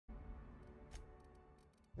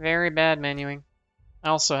Very bad menuing. I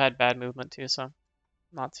also had bad movement too, so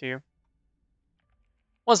not too.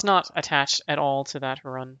 Was not attached at all to that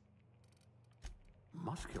run.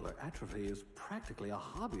 Muscular atrophy is practically a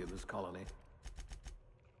hobby in this colony.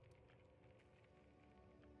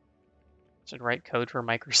 Should write code for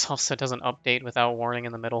Microsoft so it doesn't update without warning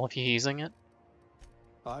in the middle of you using it.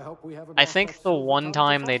 I hope we haven't I lost think that the silver one tongue to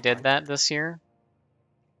time they did frostbite. that this year,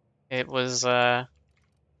 it was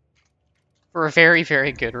for a very,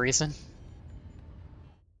 very good reason.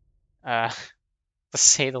 To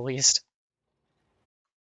say the least.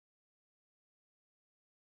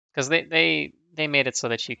 Because they made it so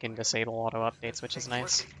that you can disable auto updates, which is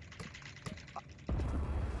nice.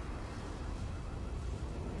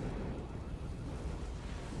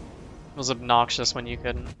 It was obnoxious when you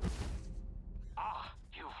couldn't. Ah,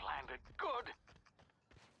 you've landed good.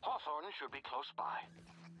 Hawthorne should be close by.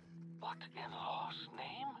 What in law's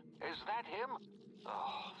name? Is that him?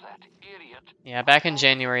 Oh, that idiot. Yeah, back in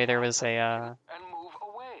January there was And a move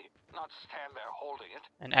away, not stand there holding it.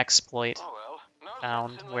 an exploit Oh well, no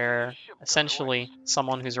found sense in letting where his ship go to essentially waste.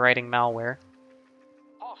 someone who's writing malware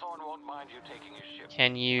Hawthorne won't mind you taking his ship.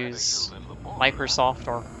 can Better use you than the board, Microsoft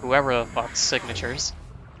or whoever the fuck's signatures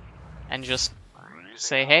and just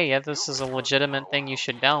say, hey, yeah, this is a legitimate thing you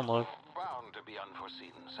should download. Bound to be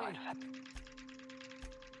unforeseen side effects.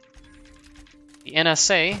 The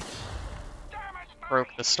NSA broke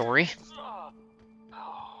the story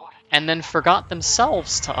and then forgot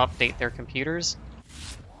themselves to update their computers,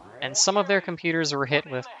 and some of their computers were hit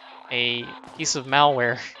with a piece of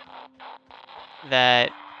malware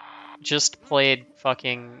that just played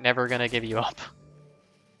fucking Never Gonna Give You Up.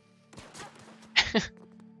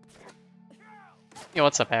 Yo,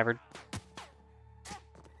 what's up, Havard?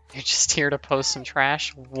 You're just here to post some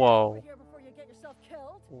trash? Whoa.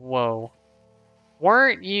 Whoa.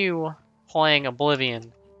 Weren't you playing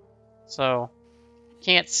Oblivion? So,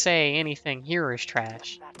 can't say anything here is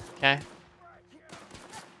trash, okay?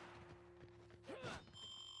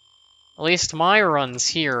 At least my runs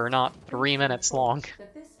here are not 3 minutes long.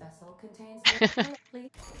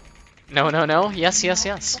 No, no, no. Yes, yes,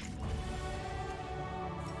 yes.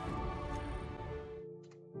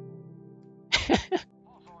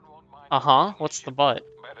 Uh-huh. What's the but?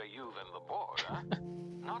 Better you than the board, huh?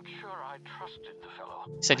 Not sure I trusted the fellow.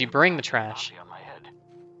 You said you bring the trash. On my head.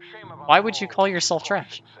 Shame about Why the would you whole call yourself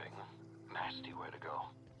trash? thing. Nasty way to go.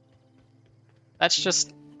 That's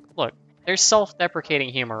just... Look, there's self-deprecating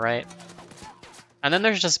humor, right? And then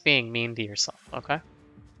there's just being mean to yourself, okay?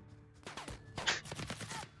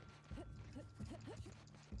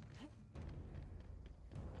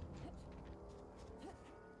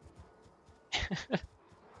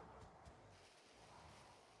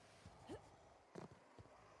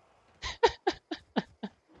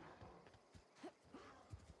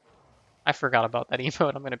 I forgot about that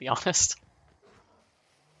emote, I'm gonna be honest.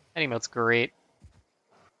 That emote's great.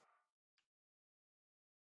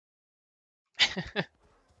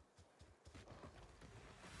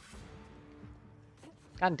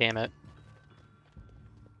 God damn it.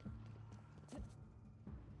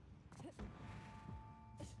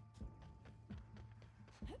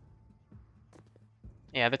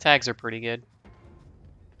 Yeah, the tags are pretty good.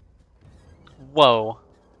 Whoa.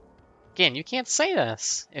 Again, you can't say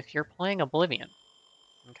this if you're playing Oblivion.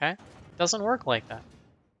 Okay? It doesn't work like that.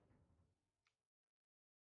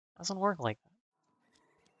 It doesn't work like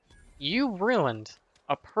that. You ruined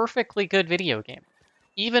a perfectly good video game.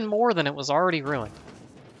 Even more than it was already ruined.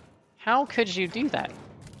 How could you do that?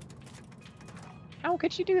 How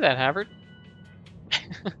could you do that, Havard?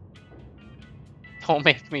 Don't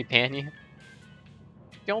make me ban you.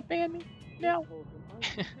 Don't ban me. No.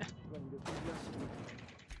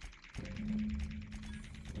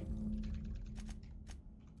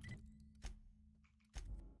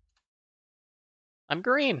 I'm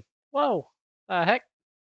green. Whoa. The heck?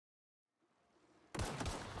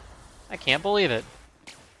 I can't believe it.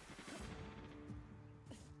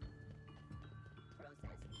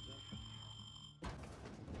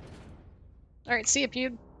 Alright, see ya,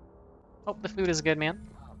 Pube. Hope the food is good, man.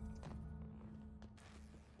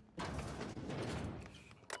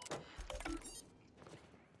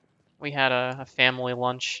 We had a family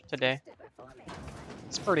lunch today.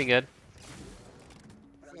 It's pretty good.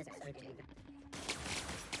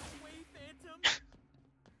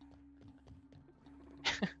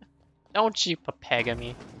 Don't you papega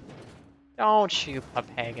me. Don't you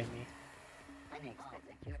papega me.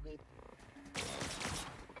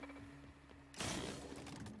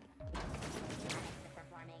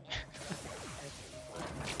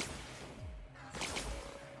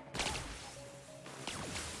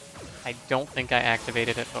 I don't think I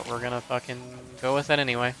activated it, but we're gonna fucking go with it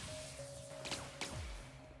anyway.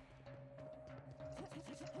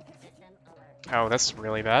 Oh, this is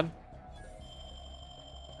really bad.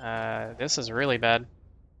 This is really bad.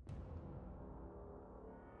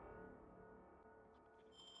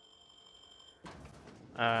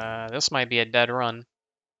 This might be a dead run.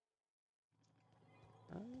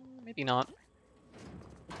 Maybe not.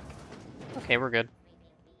 Okay, we're good.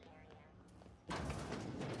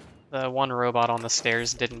 The one robot on the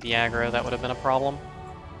stairs didn't de-aggro, that would have been a problem.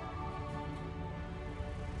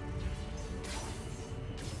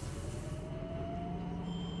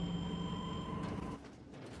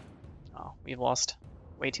 Oh, we've lost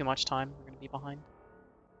way too much time. We're gonna be behind.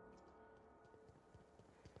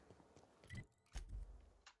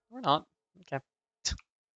 We're not. Okay.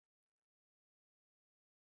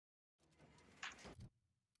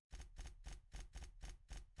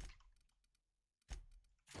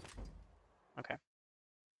 Okay.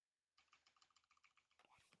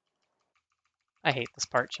 I hate this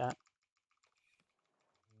part, chat.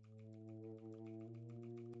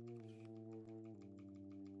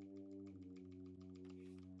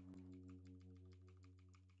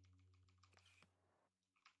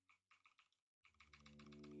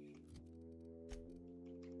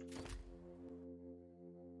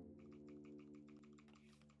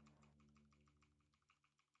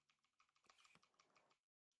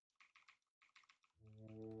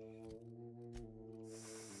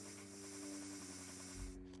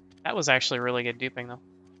 That was actually really good duping, though.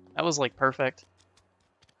 That was, like, perfect.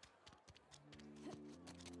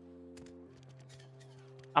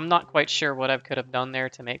 I'm not quite sure what I could have done there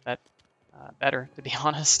to make that better, to be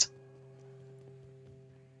honest.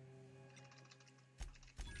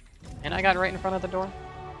 And I got right in front of the door.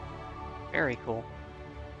 Very cool.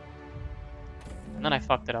 And then I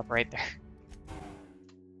fucked it up right there.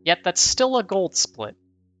 Yet that's still a gold split.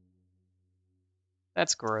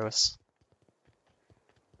 That's gross.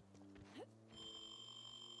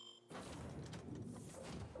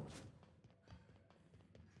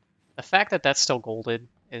 The fact that that's still golded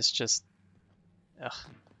is just... ugh.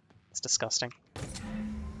 It's disgusting.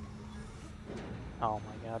 Oh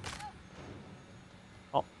my god.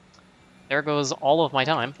 Well, there goes all of my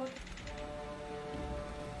time.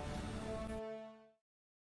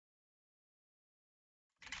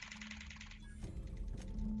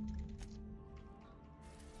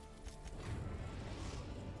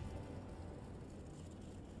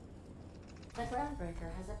 The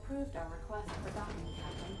groundbreaker has approved our request for docking,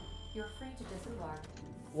 Captain. You're free to disembark.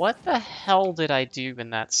 What the hell did I do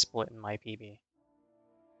in that split in my PB?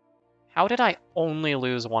 How did I only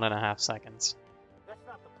lose 1.5 seconds? That's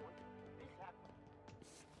not the point. This happened.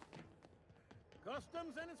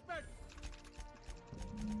 Customs and inspection.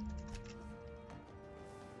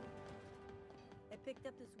 I picked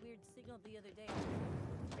up this weird signal the other day.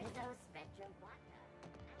 Windows Spectrum Black.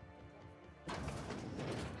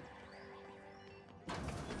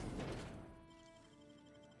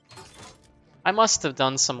 I must have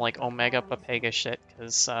done some, like, Omega Papega shit,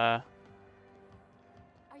 because, Are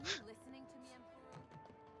you listening to me, Emperor?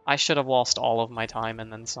 I should have lost all of my time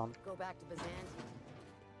and then some. Go back to Byzantium.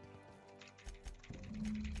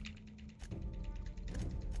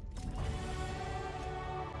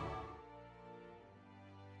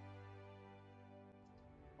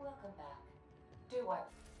 Welcome back. Do what?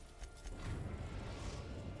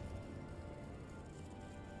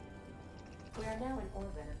 We are now in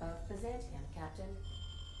orbit above Byzantium, Captain.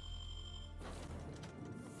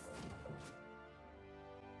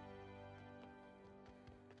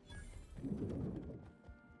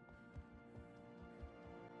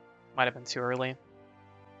 Might have been too early.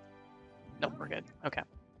 Nope, we're good. Okay.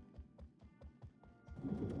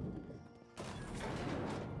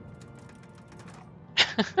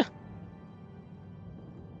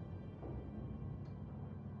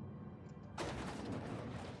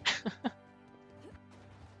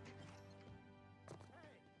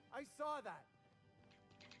 I saw that.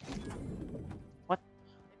 What?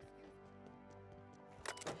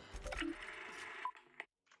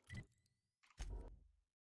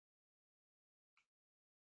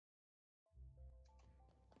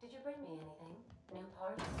 Did you bring me anything? New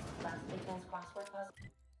parts? Last weekend's crossword puzzle?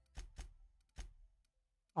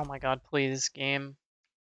 Oh my god, please, game.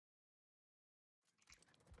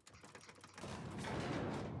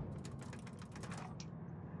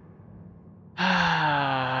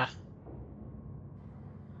 I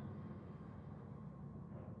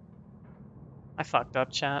fucked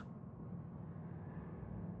up, chat.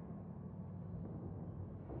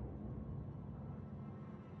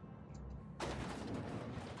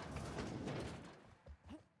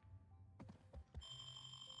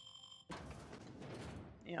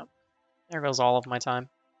 Yep. There goes all of my time.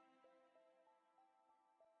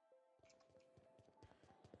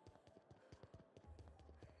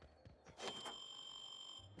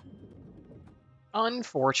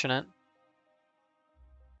 Unfortunate.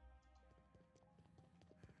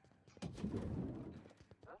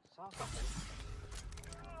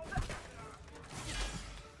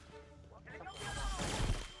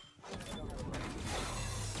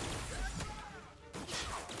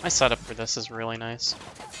 My setup for this is really nice.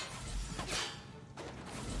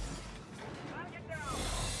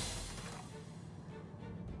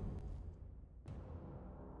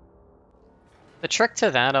 The trick to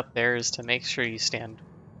that up there is to make sure you stand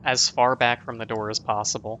as far back from the door as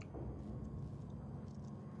possible.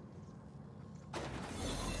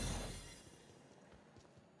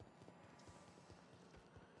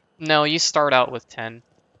 No, you start out with 10.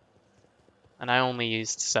 And I only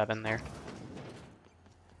used 7 there.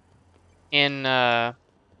 In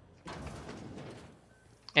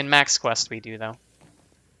Max Quest we do, though.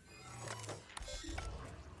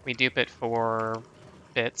 We dupe it for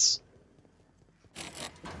bits.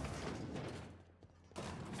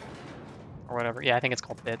 Or whatever. Yeah, I think it's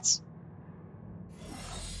called bits.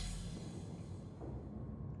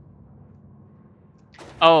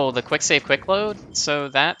 Oh, the quick save, quick load? So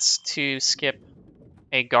that's to skip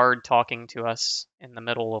a guard talking to us in the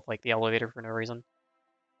middle of like the elevator for no reason.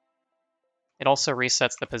 It also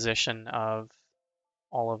resets the position of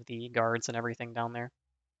all of the guards and everything down there.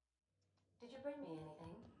 Did you bring me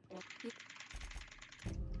anything?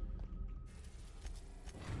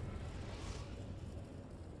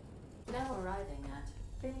 Now arriving at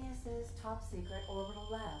Phineas's top secret orbital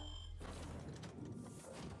lab.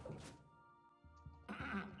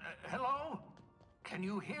 Hello? Can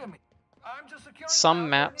you hear me? I'm just securing Some the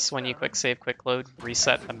maps, when you experiment. quick save, quick load,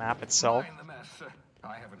 reset the map itself. Mind the mess, sir.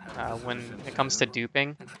 I haven't had a When solution it comes to to-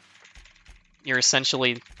 duping, you're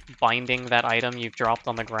essentially binding that item you've dropped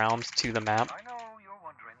on the ground to the map. I know you're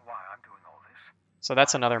wondering why I'm doing all this. So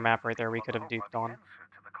that's another map right there we could have Hope duped I'm on, the answer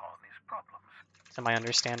to the colony's problems. to my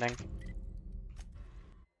understanding.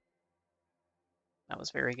 That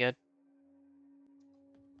was very good.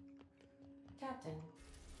 Captain.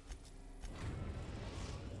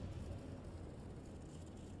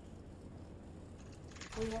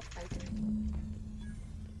 We have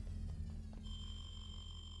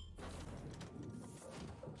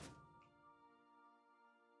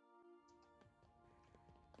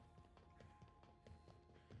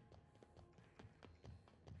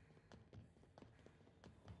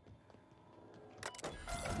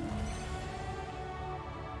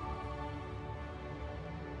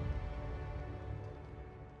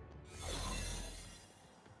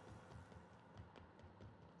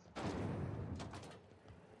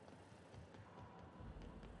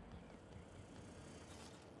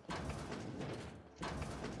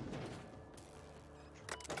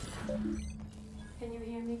Can you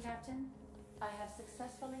hear me, Captain? I have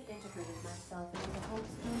successfully integrated myself into the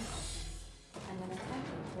Hope's consciousness and am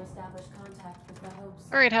attempting to establish contact with the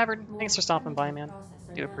Hope's. Alright, Havard, more thanks for stopping by, primitive man.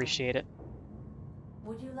 processor Do now. appreciate it.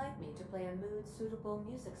 Would you like me to play a mood-suitable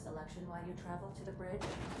music selection while you travel to the bridge?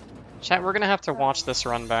 Chat, we're gonna have to watch this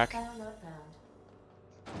run back. File not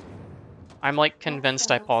found. I'm like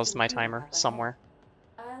convinced I paused my timer somewhere.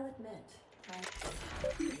 I'll admit,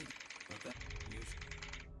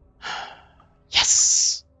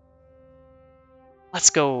 Yes! Let's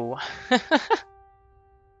go.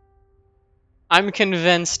 I'm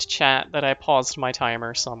convinced, chat, that I paused my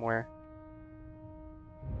timer somewhere.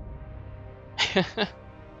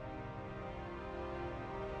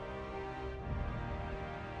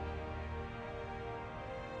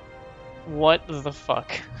 What the fuck?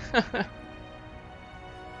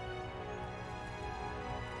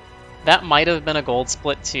 That might have been a gold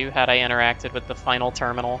split too, had I interacted with the final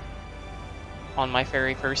terminal on my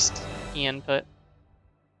very first e-input.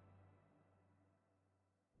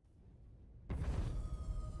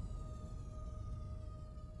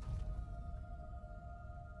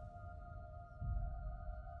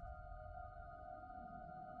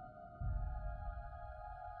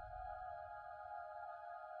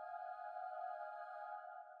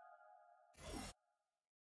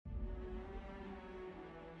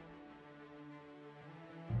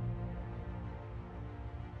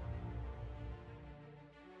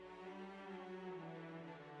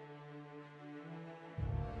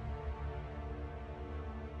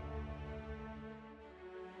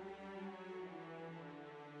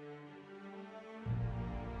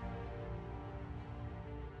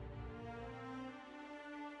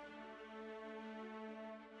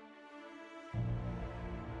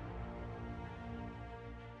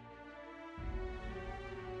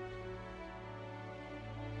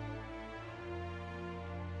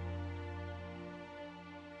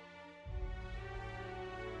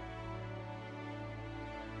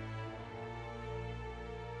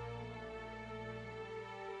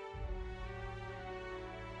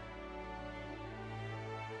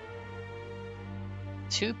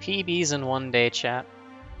 2 PBs in one day, chat.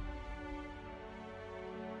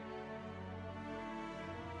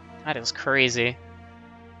 That is crazy.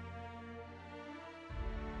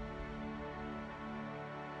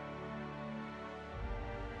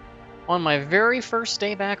 On my very first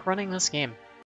day back running this game.